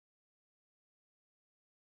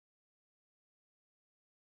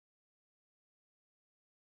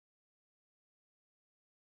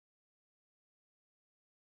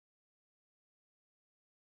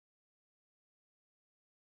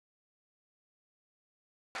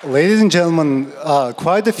Ladies and gentlemen,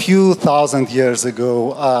 quite a few thousand years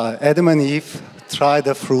ago, Adam and Eve tried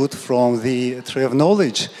the fruit from the tree of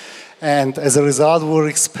knowledge. And as a result, we were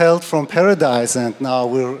expelled from paradise, and now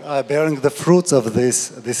we're bearing the fruits of this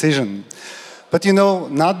decision. But you know,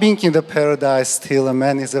 not being in the paradise still, a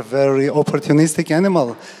man is a very opportunistic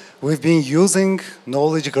animal. We've been using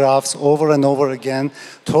knowledge graphs over and over again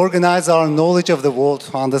to organize our knowledge of the world,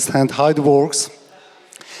 to understand how it works.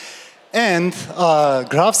 And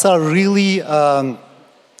graphs are really, and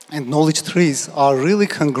knowledge trees are really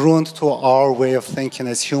congruent to our way of thinking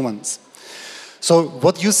as humans. So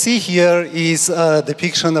what you see here is a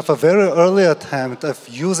depiction of a very early attempt of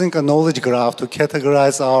using a knowledge graph to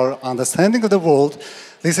categorize our understanding of the world.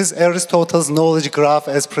 This is Aristotle's knowledge graph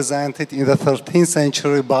as presented in the 13th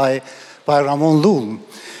century by Ramon Llull.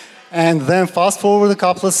 And then fast forward a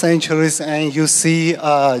couple of centuries and you see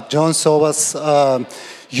John Sova's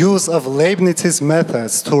use of Leibniz's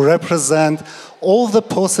methods to represent all the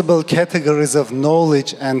possible categories of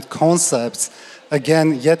knowledge and concepts,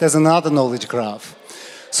 again, yet as another knowledge graph.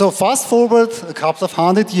 So fast forward a couple of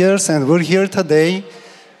 100 years and we're here today.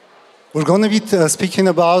 We're going to be speaking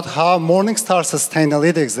about how Morningstar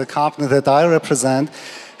Sustainalytics, the company that I represent,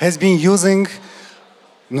 has been using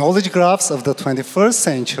knowledge graphs of the 21st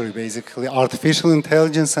century, basically, artificial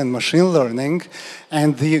intelligence and machine learning,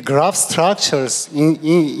 and the graph structures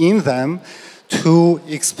in them to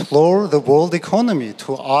explore the world economy,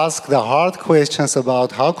 to ask the hard questions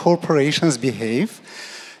about how corporations behave,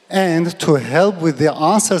 and to help with the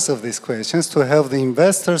answers of these questions, to help the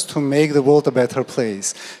investors to make the world a better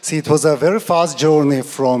place. See, it was a very fast journey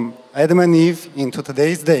from Adam and Eve into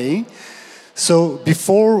today's day. So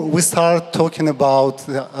before we start talking about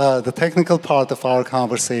the technical part of our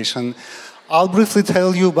conversation, I'll briefly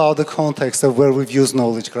tell you about the context of where we've used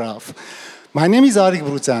knowledge graph. My name is Arik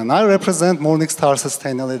Brutian. I represent Morningstar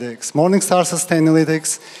Sustainalytics. Morningstar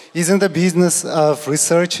Sustainalytics is in the business of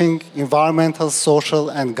researching environmental, social,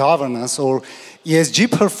 and governance, or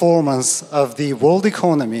ESG performance of the world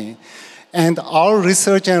economy. And our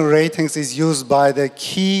research and ratings is used by the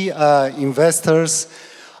key investors,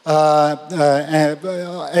 asset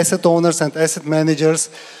owners and asset managers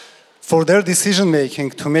for their decision making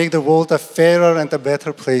to make the world a fairer and a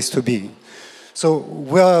better place to be. So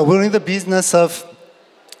we're in the business of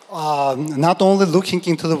not only looking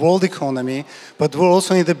into the world economy, but we're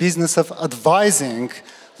also in the business of advising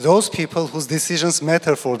those people whose decisions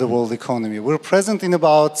matter for the world economy. We're present in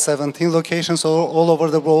about 17 locations all over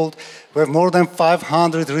the world. We have more than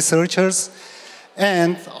 500 researchers.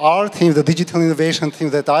 And our team, the digital innovation team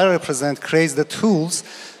that I represent, creates the tools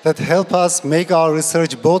that help us make our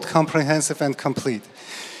research both comprehensive and complete.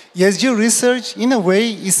 ESG research, in a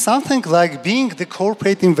way, is something like being the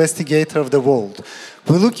corporate investigator of the world.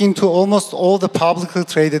 We look into almost all the publicly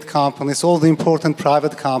traded companies, all the important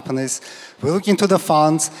private companies. We look into the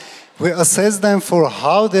funds. We assess them for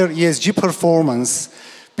how their ESG performance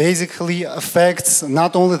basically affects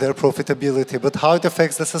not only their profitability, but how it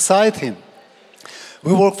affects the society.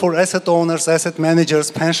 We work for asset owners, asset managers,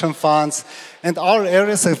 pension funds, and our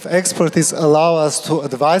areas of expertise allow us to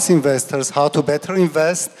advise investors how to better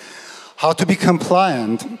invest, how to be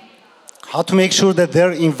compliant, how to make sure that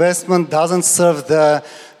their investment doesn't serve the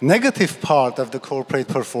negative part of the corporate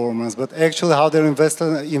performance, but actually how their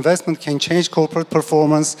investment can change corporate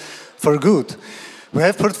performance for good. We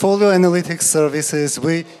have portfolio analytics services.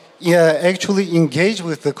 We actually engage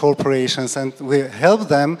with the corporations and we help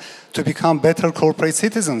them to become better corporate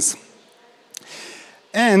citizens.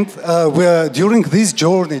 And during this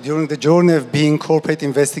journey, during the journey of being corporate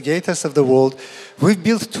investigators of the world, we've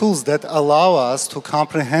built tools that allow us to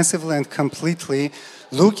comprehensively and completely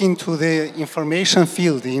look into the information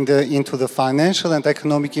field, into the financial and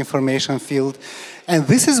economic information field. And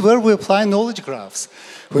this is where we apply knowledge graphs.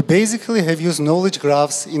 We basically have used knowledge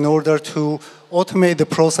graphs in order to automate the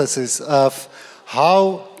processes of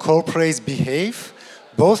how corporates behave,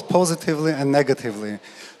 both positively and negatively.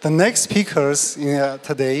 The next speakers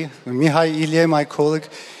today, Mihai, Ilie, my colleague,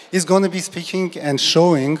 is going to be speaking and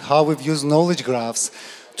showing how we've used knowledge graphs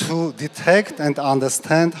to detect and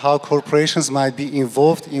understand how corporations might be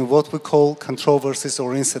involved in what we call controversies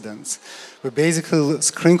or incidents. We basically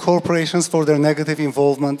screen corporations for their negative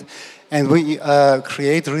involvement, and we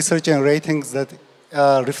create research and ratings that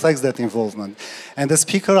reflects that involvement. And the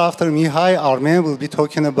speaker after Mihai, Armen, will be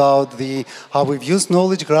talking about how we've used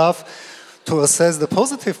knowledge graph to assess the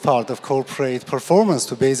positive part of corporate performance,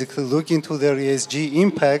 to basically look into their ESG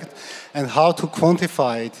impact and how to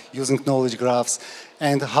quantify it using knowledge graphs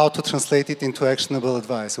and how to translate it into actionable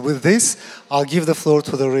advice. With this, I'll give the floor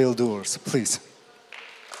to the real doers. Please.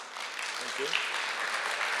 Thank you.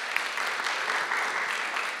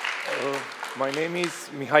 My name is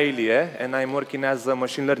Mihai Ilie, and I'm working as a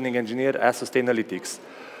machine learning engineer at Sustainalytics.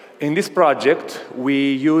 In this project,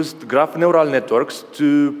 we used graph neural networks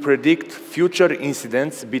to predict future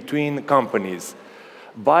incidents between companies.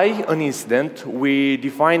 By an incident, we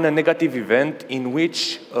define a negative event in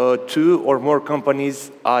which two or more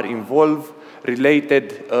companies are involved,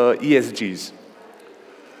 related ESGs.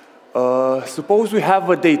 Suppose we have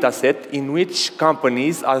a data set in which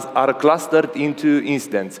companies are clustered into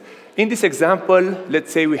incidents. In this example,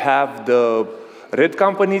 let's say we have the red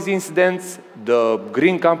companies incidents, the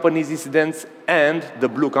green companies incidents, and the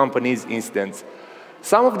blue companies incidents.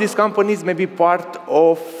 Some of these companies may be part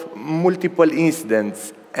of multiple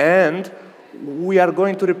incidents, and we are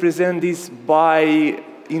going to represent this by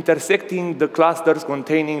intersecting the clusters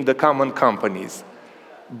containing the common companies.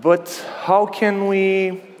 But how can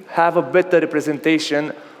we have a better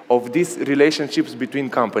representation of these relationships between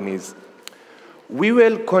companies? We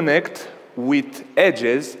will connect with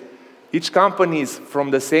edges each company is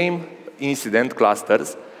from the same incident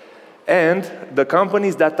clusters, and the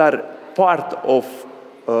companies that are part of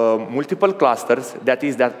multiple clusters, that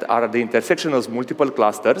is, that are the intersection of multiple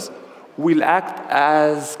clusters, will act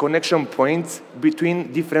as connection points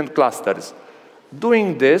between different clusters.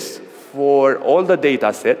 Doing this for all the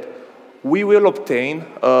data set, we will obtain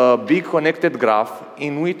a big connected graph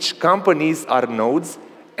in which companies are nodes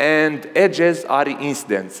and edges are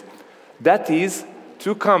incidents. That is,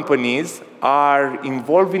 two companies are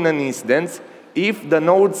involved in an incident if the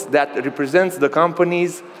nodes that represents the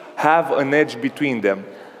companies have an edge between them.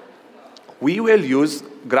 We will use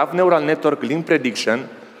graph neural network link prediction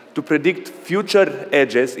to predict future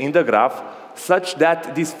edges in the graph such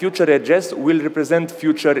that these future edges will represent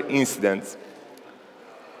future incidents.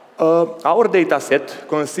 Our data set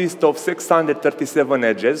consists of 637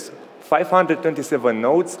 edges, 527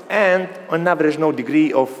 nodes, and an average node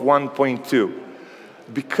degree of 1.2.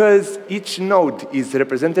 Because each node is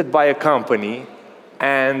represented by a company,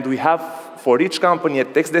 and we have for each company a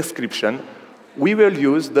text description, we will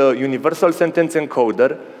use the universal sentence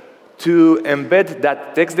encoder to embed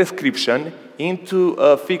that text description into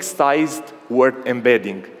a fixed-sized word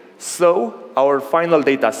embedding. So our final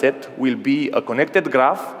data set will be a connected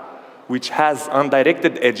graph which has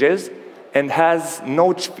undirected edges and has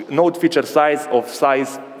node feature size of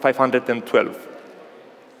size 512.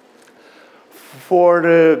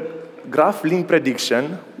 For graph link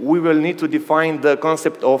prediction, we will need to define the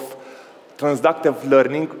concept of transductive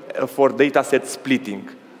learning for dataset splitting.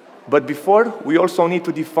 But before, we also need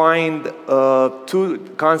to define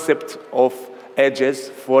two concepts of edges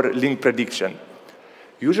for link prediction.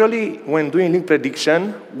 Usually, when doing link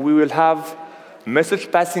prediction, we will have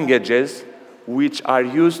message passing edges, which are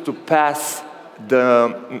used to pass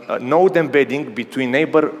the node embedding between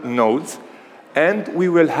neighbor nodes, and we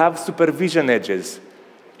will have supervision edges.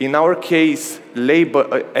 In our case,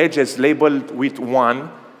 edges labeled with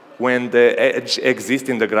 1 when the edge exists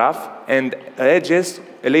in the graph, and edges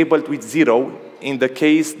labeled with 0 in the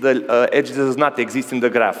case the edge does not exist in the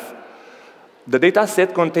graph. The data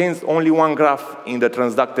set contains only one graph in the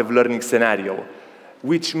transductive learning scenario,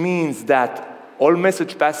 which means that all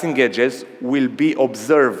message passing edges will be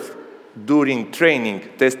observed during training,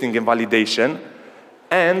 testing, and validation,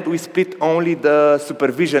 and we split only the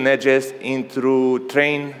supervision edges into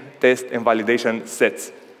train, test, and validation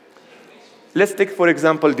sets. Let's take, for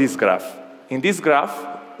example, this graph. In this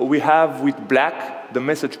graph, we have with black the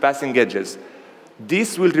message passing edges.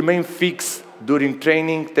 This will remain fixed during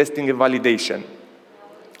training, testing, and validation.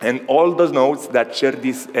 And all the nodes that share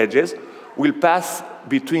these edges will pass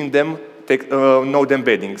between them node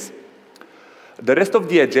embeddings. The rest of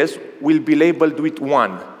the edges will be labeled with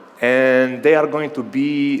 1, and they are going to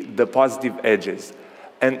be the positive edges.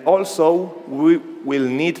 And also, we will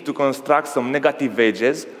need to construct some negative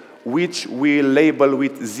edges, which we label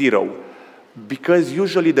with 0. Because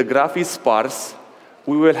usually the graph is sparse,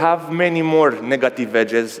 we will have many more negative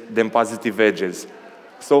edges than positive edges.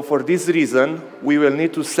 So for this reason, we will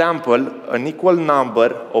need to sample an equal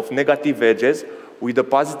number of negative edges with the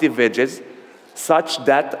positive edges such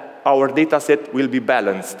that our data set will be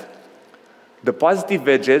balanced. The positive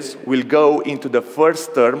edges will go into the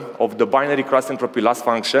first term of the binary cross entropy loss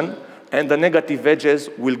function, and the negative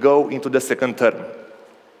edges will go into the second term.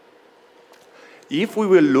 If we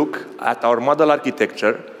will look at our model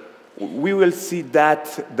architecture, we will see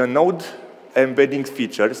that the node embedding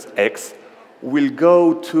features, X, will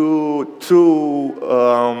go to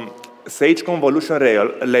two sage convolution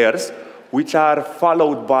layers, which are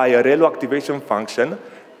followed by a ReLU activation function,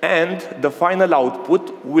 and the final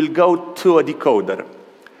output will go to a decoder.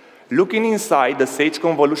 Looking inside the sage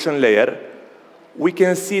convolution layer, we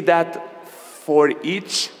can see that for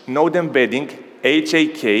each node embedding,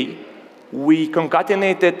 HAK, we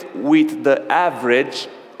concatenate it with the average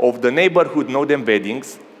of the neighborhood node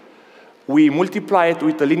embeddings. We multiply it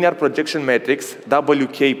with a linear projection matrix,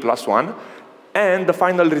 WK plus 1, and the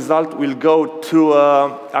final result will go to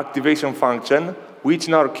an activation function, which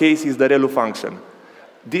in our case is the ReLU function.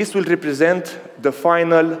 This will represent the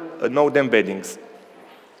final node embeddings.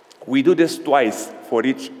 We do this twice for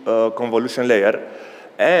each convolution layer,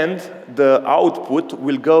 and the output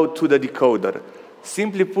will go to the decoder.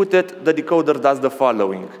 Simply put it, the decoder does the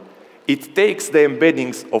following. It takes the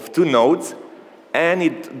embeddings of two nodes, and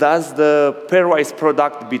it does the pairwise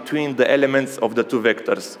product between the elements of the two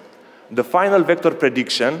vectors. The final vector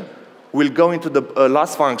prediction will go into the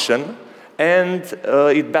loss function, and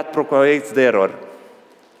it backpropagates the error.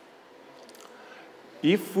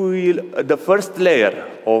 If the first layer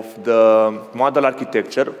of the model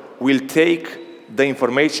architecture will take the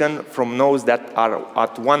information from nodes that are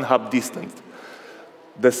at 1 hop distance.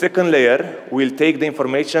 The second layer will take the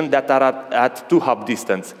information that are at 2 hop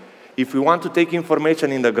distance. If we want to take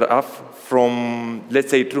information in the graph from, let's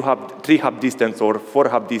say, 3 hop distance or 4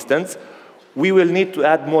 hop distance, we will need to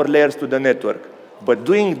add more layers to the network. But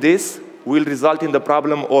doing this will result in the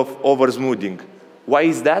problem of over-smoothing. Why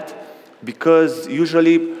is that? Because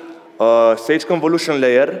usually sage convolution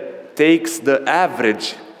layer takes the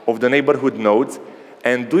average of the neighborhood nodes,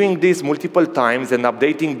 and doing this multiple times and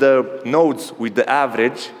updating the nodes with the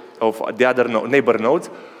average of the other neighbor nodes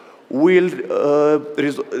will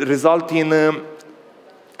result in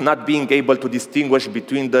not being able to distinguish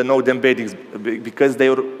between the node embeddings because they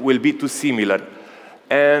will be too similar.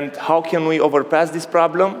 And how can we overpass this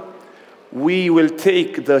problem? We will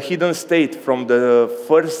take the hidden state from the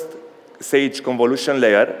first sage convolution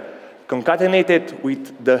layer, concatenate it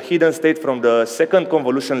with the hidden state from the second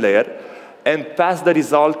convolution layer, and pass the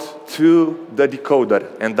result to the decoder,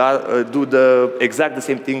 and do the exact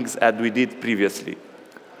same things as we did previously.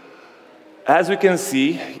 As we can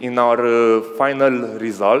see in our final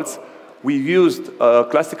results, we used a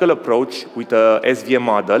classical approach with a SVM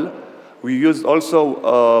model. We used also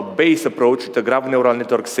a Bayes approach with a graph neural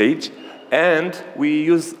network SAGE, and we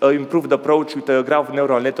used an improved approach with a graph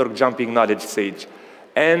neural network jumping knowledge SAGE.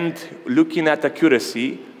 And looking at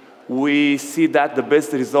accuracy, we see that the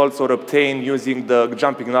best results are obtained using the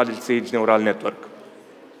jumping knowledge SAGE neural network.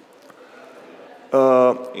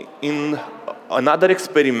 In another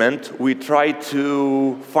experiment, we tried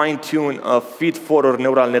to fine-tune a feed-forward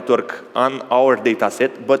neural network on our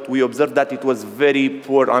dataset, but we observed that it was very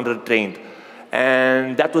poor undertrained.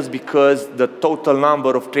 And that was because the total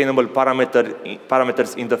number of trainable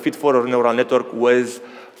parameters in the feed-forward neural network was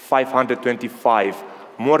 525,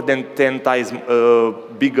 more than 10 times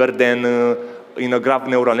bigger than in a graph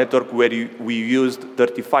neural network where we used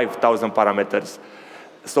 35,000 parameters.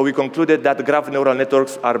 So we concluded that graph neural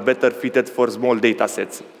networks are better fitted for small data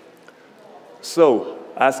sets. So,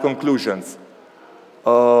 as conclusions,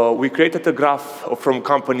 we created a graph from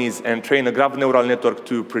companies and trained a graph neural network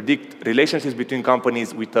to predict relationships between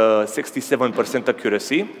companies with a 67%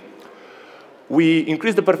 accuracy. We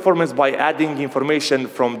increased the performance by adding information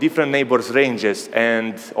from different neighbors' ranges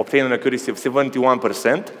and obtained an accuracy of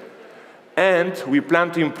 71%. And we plan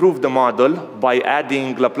to improve the model by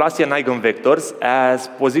adding Laplacian eigenvectors as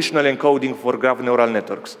positional encoding for graph neural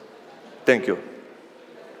networks. Thank you.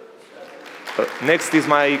 Next is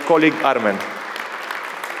my colleague Armen.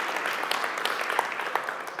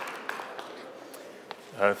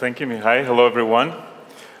 Thank you, Mihai. Hello, everyone.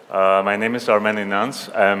 My name is Armen Inants.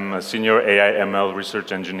 I'm a senior AI/ML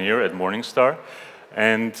research engineer at Morningstar.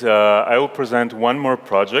 And I will present one more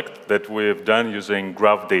project that we've done using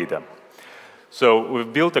graph data. So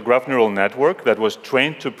we've built a graph neural network that was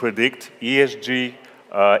trained to predict ESG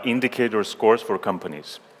indicator scores for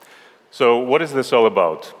companies. So what is this all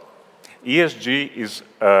about? ESG is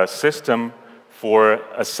a system for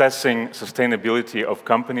assessing sustainability of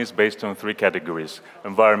companies based on 3 categories: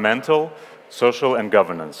 environmental, social, and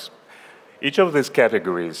governance. Each of these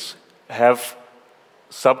categories have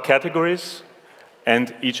subcategories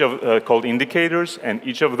and each of called indicators, and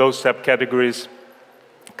each of those subcategories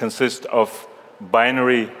consist of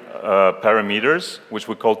binary parameters, which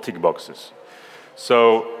we call tick boxes.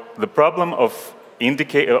 So the problem of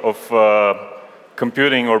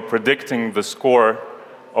computing or predicting the score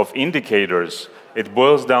of indicators, it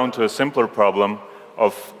boils down to a simpler problem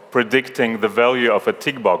of predicting the value of a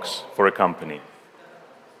tick box for a company.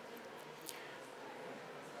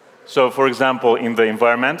 So for example, in the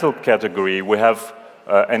environmental category, we have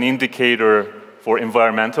an indicator for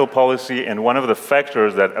environmental policy, and one of the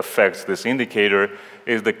factors that affects this indicator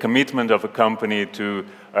is the commitment of a company to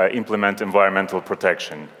implement environmental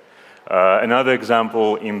protection. Another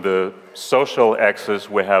example, in the social axis,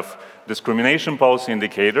 we have discrimination policy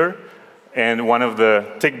indicator, and one of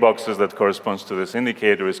the tick boxes that corresponds to this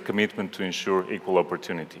indicator is commitment to ensure equal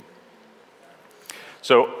opportunity.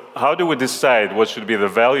 So how do we decide what should be the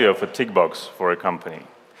value of a tick box for a company?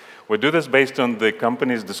 We do this based on the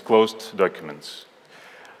company's disclosed documents.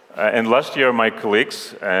 And last year, my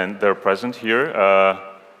colleagues, and they're present here,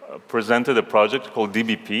 presented a project called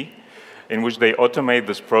DBP, in which they automate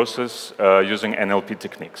this process using NLP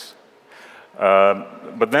techniques.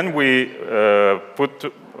 But then we put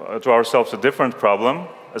to ourselves a different problem,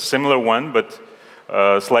 a similar one, but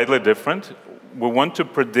slightly different. We want to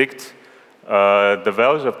predict the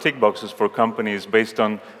values of tick boxes for companies based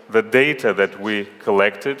on the data that we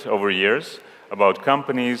collected over years about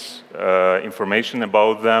companies, information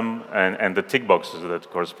about them, and the tick boxes that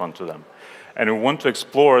correspond to them. And we want to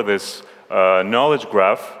explore this knowledge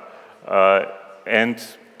graph and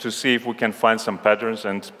to see if we can find some patterns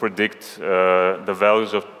and predict the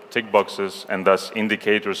values of tick boxes and thus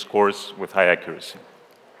indicator scores with high accuracy.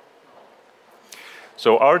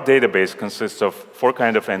 So our database consists of 4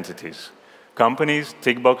 kinds of entities: companies,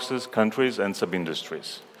 tick boxes, countries, and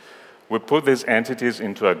sub-industries. We put these entities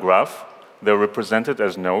into a graph. They're represented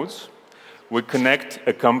as nodes. We connect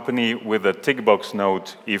a company with a tick box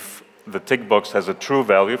node if the tick box has a true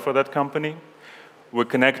value for that company. We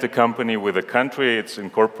connect a company with a country it's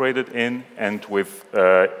incorporated in and with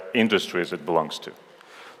industries it belongs to.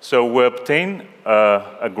 So we obtain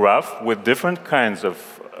a graph with different kinds of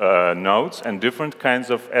nodes and different kinds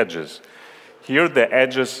of edges. Here, the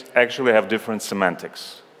edges actually have different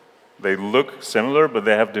semantics. They look similar, but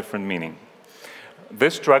they have different meaning.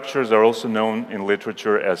 These structures are also known in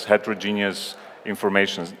literature as heterogeneous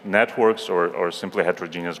information networks or simply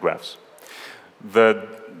heterogeneous graphs. The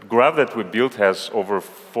graph that we built has over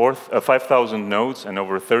 5,000 nodes and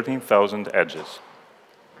over 13,000 edges.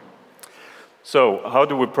 So how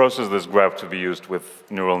do we process this graph to be used with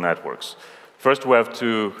neural networks? First, we have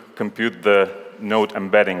to compute the node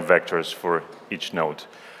embedding vectors for each node.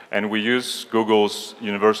 And we use Google's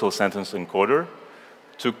universal sentence encoder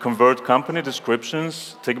to convert company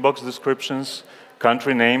descriptions, tick box descriptions,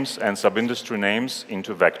 country names, and sub-industry names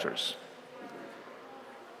into vectors.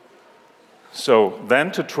 So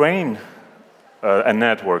then to train a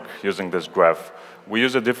network using this graph, we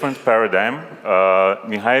use a different paradigm.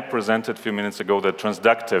 Mihai presented a few minutes ago the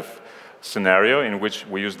transductive scenario in which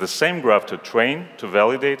we use the same graph to train, to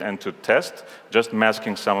validate, and to test, just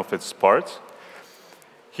masking some of its parts.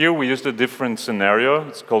 Here we used a different scenario.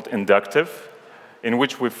 It's called inductive, in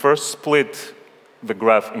which we first split the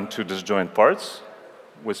graph into disjoint parts.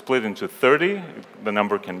 We split into 30. The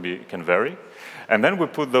number can vary. And then we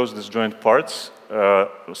put those disjoint parts,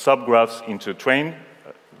 subgraphs, into train,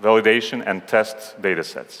 validation, and test data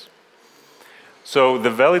sets. So the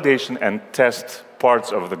validation and test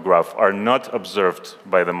parts of the graph are not observed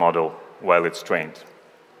by the model while it's trained.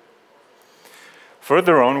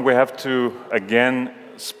 Further on, we have to, again,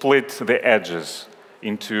 split the edges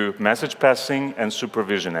into message passing and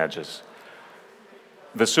supervision edges.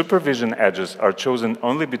 The supervision edges are chosen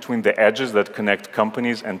only between the edges that connect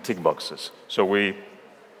companies and tick boxes. So we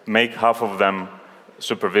make half of them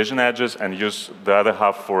supervision edges and use the other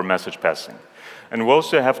half for message passing. And we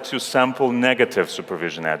also have to sample negative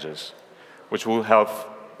supervision edges, which will have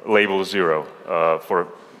label 0 for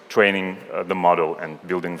training the model and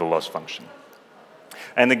building the loss function.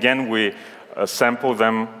 And again, we sample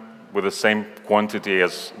them with the same quantity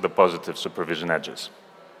as the positive supervision edges.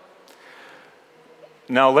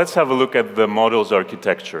 Now let's have a look at the model's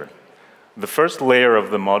architecture. The first layer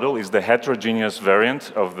of the model is the heterogeneous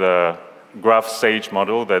variant of the graph SAGE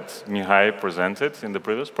model that Mihai presented in the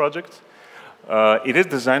previous project. It is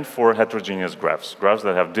designed for heterogeneous graphs, graphs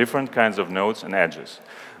that have different kinds of nodes and edges.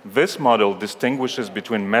 This model distinguishes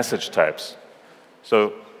between message types.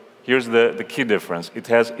 So here's the key difference. It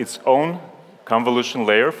has its own convolution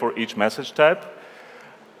layer for each message type,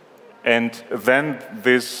 and then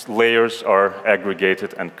these layers are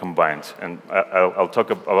aggregated and combined. And I'll talk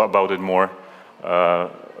about it more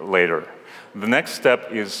later. The next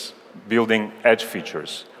step is building edge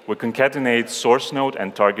features. We concatenate source node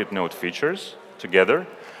and target node features together,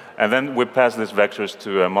 and then we pass these vectors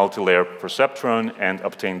to a multi-layer perceptron and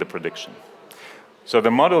obtain the prediction. So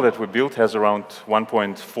the model that we built has around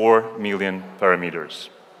 1.4 million parameters.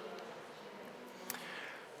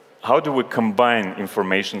 How do we combine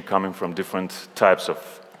information coming from different types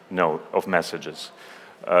of messages?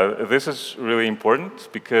 This is really important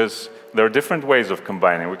because there are different ways of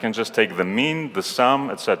combining. We can just take the mean, the sum,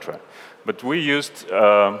 etc. But we used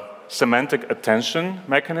semantic attention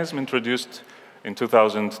mechanism introduced in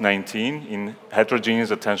 2019 in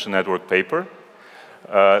heterogeneous attention network paper.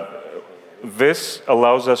 This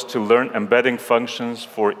allows us to learn embedding functions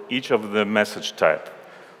for each of the message type.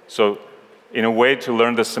 So in a way to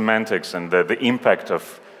learn the semantics and the impact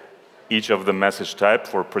of each of the message type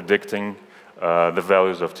for predicting the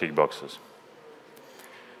values of tick boxes.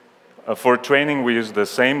 For training, we use the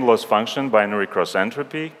same loss function, binary cross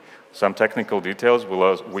entropy. Some technical details,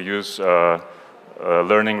 we use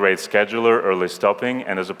learning rate scheduler, early stopping,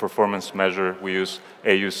 and as a performance measure, we use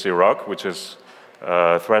AUC-ROC, which is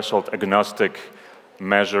a threshold agnostic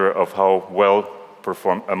measure of how well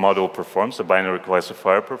a model performs, a binary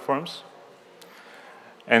classifier performs.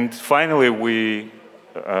 And finally, we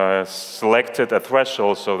selected a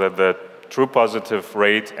threshold so that the true positive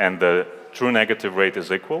rate and the true negative rate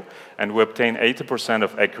is equal, and we obtain 80%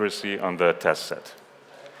 of accuracy on the test set.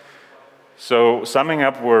 So summing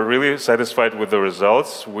up, we're really satisfied with the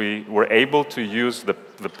results. We were able to use the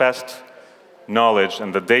past knowledge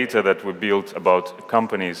and the data that we built about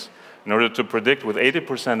companies in order to predict with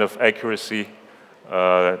 80% of accuracy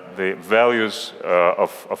the values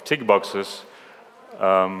of tick boxes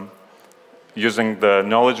using the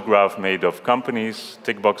knowledge graph made of companies,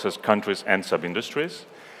 tick boxes, countries, and sub-industries.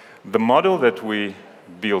 The model that we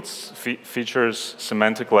built features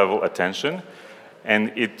semantic level attention,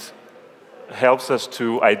 and it helps us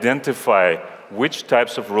to identify which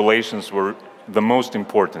types of relations were the most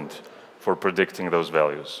important for predicting those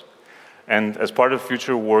values. And as part of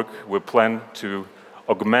future work, we plan to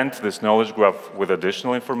augment this knowledge graph with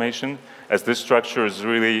additional information, as this structure is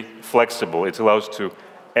really flexible. It allows to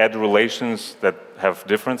add relations that have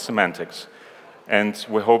different semantics. And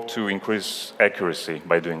we hope to increase accuracy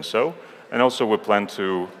by doing so. And also we plan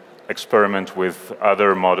to experiment with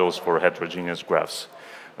other models for heterogeneous graphs,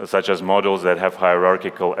 such as models that have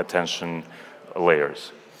hierarchical attention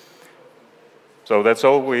layers. So that's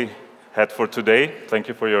all we had for today. Thank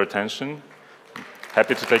you for your attention.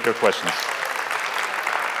 Happy to take your questions.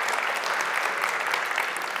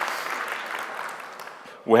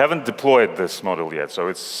 We haven't deployed this model yet, so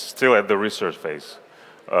it's still at the research phase.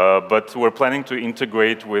 But we're planning to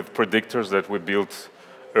integrate with predictors that we built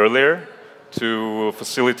earlier to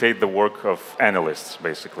facilitate the work of analysts,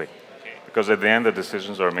 basically. Okay. Because at the end, the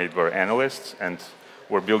decisions are made by analysts, and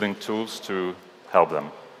we're building tools to help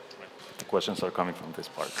them. The questions are coming from this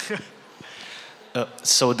part.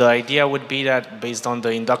 So the idea would be that based on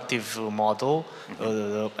the inductive model,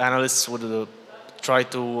 the analysts would try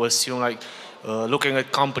to assume, like, looking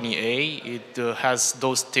at company A, it has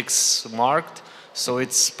those ticks marked, so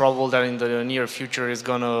it's probable that in the near future it's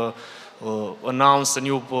going to announce a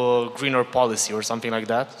new greener policy or something like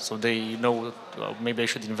that, so they know maybe they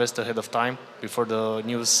should invest ahead of time before the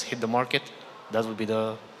news hit the market. That would be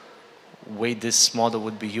the way this model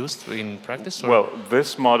would be used in practice? Or? Well,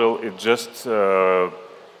 this model, it just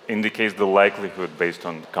indicates the likelihood based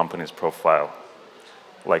on the company's profile.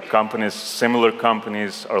 Like companies, similar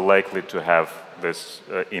companies are likely to have this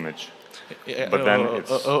image. But then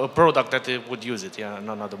it's a product that would use it, yeah,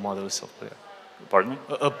 not the model itself. Yeah. Pardon me?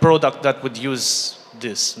 A product that would use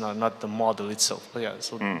this, not the model itself. But yeah,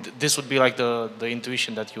 so this would be like the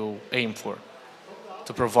intuition that you aim for,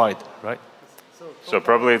 to provide, right? So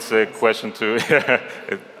probably it's a question to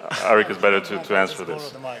Arik is better to answer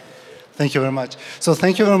this. Thank you very much. So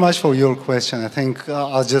thank you very much for your question. I think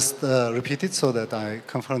I'll just repeat it so that I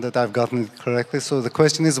confirm that I've gotten it correctly. So the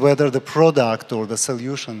question is whether the product or the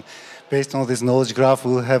solution based on this knowledge graph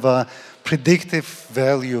will have a predictive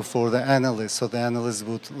value for the analyst. So the analyst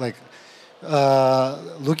would like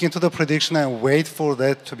look into the prediction and wait for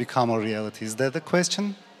that to become a reality. Is that the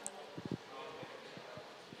question?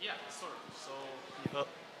 Yeah, sort of. So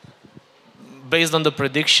based on the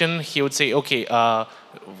prediction, he would say, okay,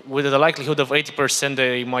 with the likelihood of 80%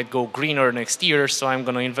 they might go greener next year, so I'm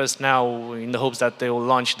going to invest now in the hopes that they will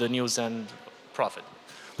launch the news and profit.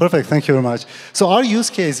 Perfect, thank you very much. So our use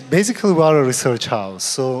case, basically we are a research house.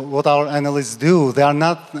 So what our analysts do, they are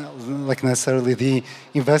not like necessarily the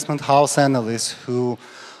investment house analysts who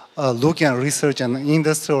look and research an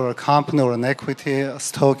industry or a company or an equity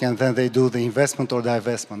stock and then they do the investment or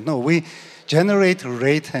divestment. No, we generate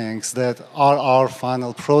ratings that are our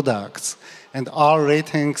final products. And our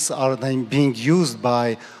ratings are then being used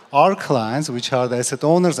by our clients, which are the asset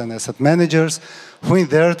owners and asset managers, who in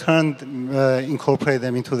their turn incorporate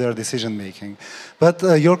them into their decision making. But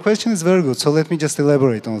your question is very good, so let me just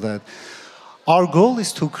elaborate on that. Our goal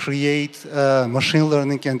is to create machine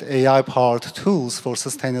learning and AI-powered tools for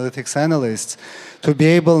Sustainalytics analysts to be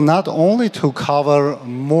able not only to cover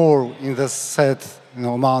more in the set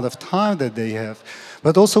amount of time that they have,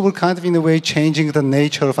 but also we're kind of in a way changing the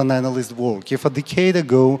nature of an analyst work. If a decade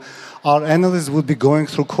ago, our analysts would be going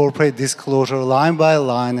through corporate disclosure line by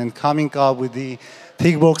line and coming up with the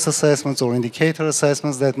tick box assessments or indicator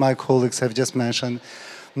assessments that my colleagues have just mentioned,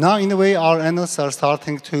 now in a way our analysts are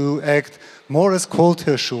starting to act more as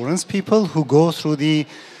quality assurance people who go through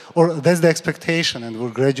or that's the expectation, and we're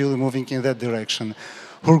gradually moving in that direction.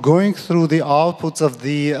 We're going through the outputs of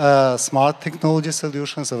the smart technology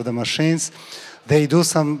solutions of the machines. They do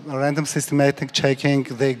some random systematic checking.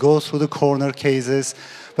 They go through the corner cases.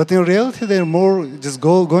 But in reality, they're more just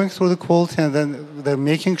going through the quality, and then they're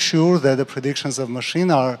making sure that the predictions of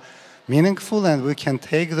machine are meaningful, and we can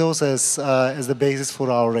take those as the basis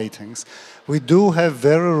for our ratings. We do have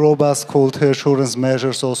very robust quality assurance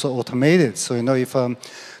measures also automated. So, if a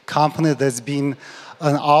company that's been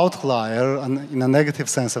an outlier in a negative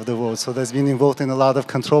sense of the word, so that's been involved in a lot of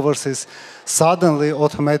controversies, suddenly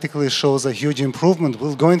automatically shows a huge improvement,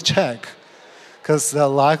 we'll go and check, because the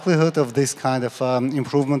likelihood of this kind of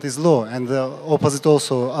improvement is low, and the opposite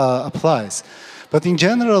also applies. But in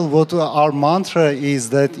general, what our mantra is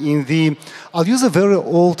that I'll use a very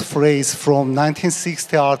old phrase from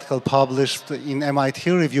 1960 article published in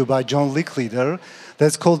MIT Review by John Licklider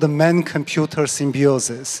that's called the man-computer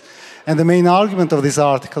symbiosis. And the main argument of this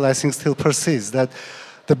article, I think, still persists, that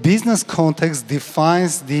the business context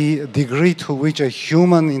defines the degree to which a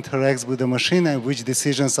human interacts with the machine and which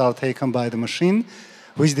decisions are taken by the machine,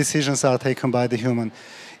 which decisions are taken by the human.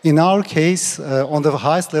 In our case, on the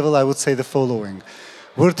highest level, I would say the following.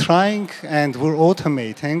 We're trying and we're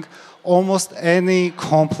automating almost any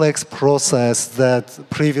complex process that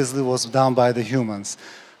previously was done by the humans.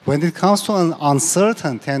 When it comes to an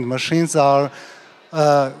uncertainty, and machines are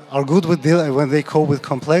good with when they cope with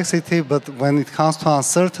complexity, but when it comes to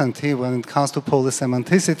uncertainty, when it comes to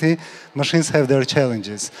polysemanticity, machines have their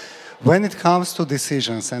challenges. When it comes to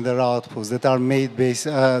decisions and their outputs that are made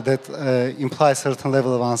that imply a certain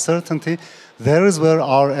level of uncertainty, there is where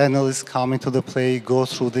our analysts come into the play, go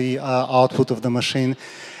through the output of the machine,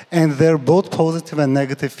 and their both positive and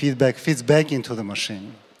negative feedback feeds back into the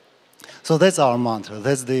machine. So that's our mantra.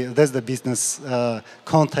 That's the business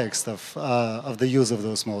context of the use of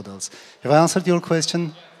those models. Have I answered your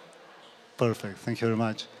question? Perfect. Thank you very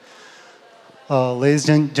much. Ladies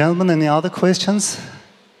and gentlemen, any other questions?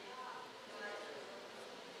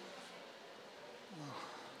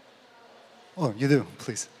 Oh, you do,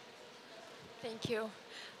 please. Thank you.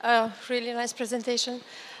 Really nice presentation.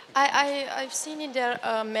 I've seen in there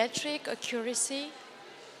a metric, accuracy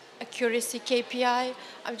KPI.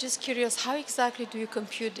 I'm just curious, how exactly do you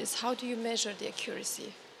compute this? How do you measure the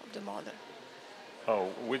accuracy of the model? Oh,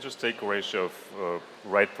 we just take a ratio of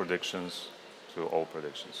right predictions to all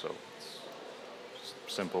predictions. So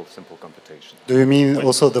it's simple computation. Do you mean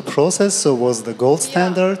also the process? So was the gold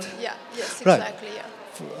standard? Yeah, yes, exactly, right.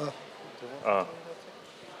 Yeah.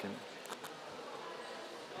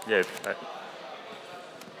 Yeah,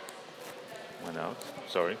 went out.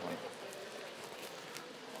 Sorry.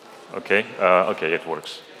 Okay, okay, it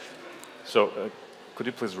works. So, could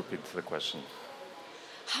you please repeat the question?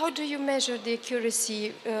 How do you measure the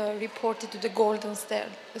accuracy reported to the golden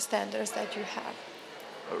standards that you have?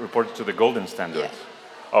 Reported to the golden standards?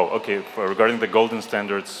 Yeah. Oh, okay. Regarding the golden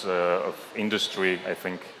standards of industry, I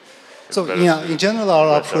think. So, yeah, in general,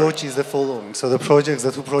 our approach is the following. So, the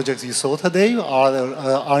two projects you saw today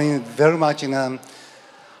are very much in a,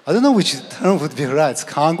 I don't know which term would be right,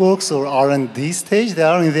 skunkworks or R&D stage. They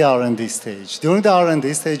are in the R&D stage. During the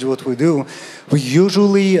R&D stage, what we do, we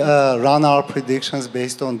usually run our predictions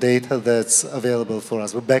based on data that's available for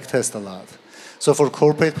us. We backtest a lot. So for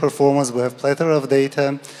corporate performance, we have plethora of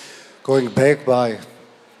data going back by, I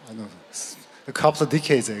don't know, a couple of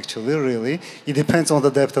decades actually, really. It depends on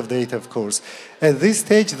the depth of data, of course. At this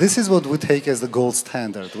stage, this is what we take as the gold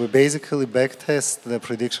standard. We basically backtest the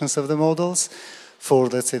predictions of the models for,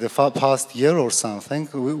 let's say, the past year or something.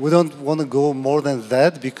 We don't want to go more than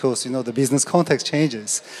that because, the business context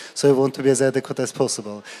changes. So we want to be as adequate as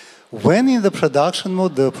possible. When in the production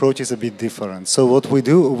mode, the approach is a bit different. So what we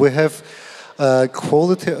do, we have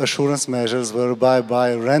quality assurance measures whereby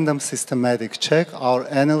by random systematic check, our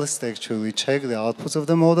analysts actually check the outputs of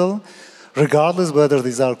the model, regardless whether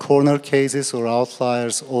these are corner cases or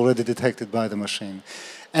outliers already detected by the machine.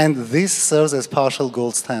 And this serves as partial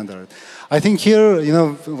gold standard. I think here,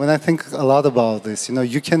 when I think a lot about this,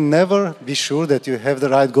 you can never be sure that you have the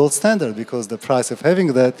right gold standard, because the price of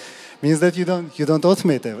having that means that you don't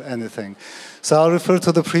automate anything. So I'll refer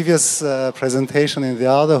to the previous presentation in the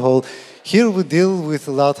other hall. Here we deal with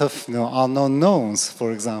a lot of unknown knowns,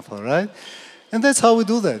 for example, right? And that's how we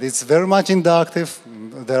do that. It's very much inductive.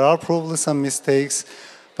 There are probably some mistakes.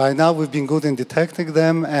 By now, we've been good in detecting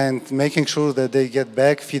them and making sure that they get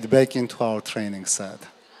back feedback into our training set.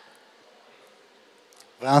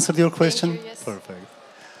 Have I answered your question? Thank you, yes. Perfect.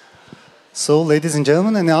 So, ladies and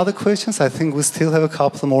gentlemen, any other questions? I think we still have a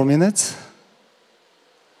couple more minutes.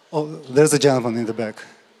 Oh, there's a gentleman in the back.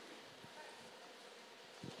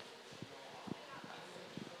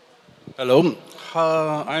 Hello.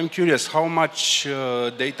 I'm curious, how much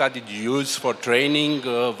data did you use for training,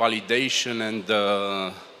 validation, and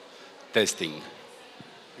testing?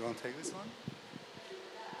 You want to take this one?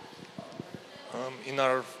 In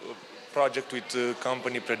our project with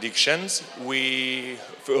company predictions,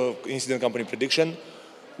 incident company prediction,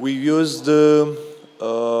 we used a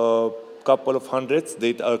couple of hundreds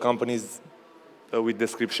companies with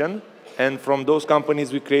description, and from those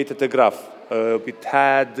companies we created a graph. It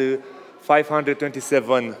had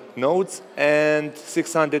 527 nodes and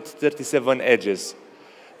 637 edges.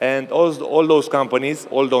 And all those companies,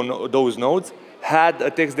 all those nodes, had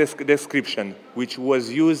a text description, which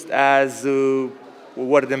was used as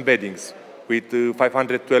word embeddings with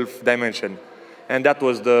 512 dimension. And that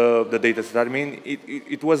was the data set. I mean,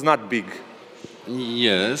 it was not big.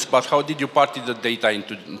 Yes, but how did you party the data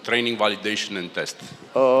into training, validation, and test?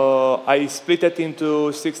 I split it into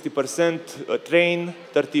 60% train,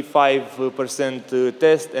 35%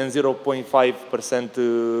 test, and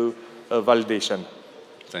 0.5% validation.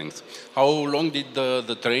 Thanks. How long did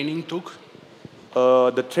the training took?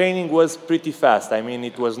 The training was pretty fast. I mean,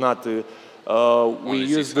 it was not... we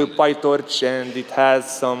used the PyTorch, and it has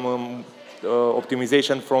some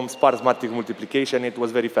optimization from sparse matrix multiplication. It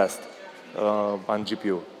was very fast on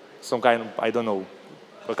GPU. Some kind of, I don't know,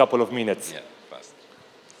 a couple of minutes. Yeah, fast.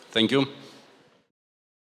 Thank you.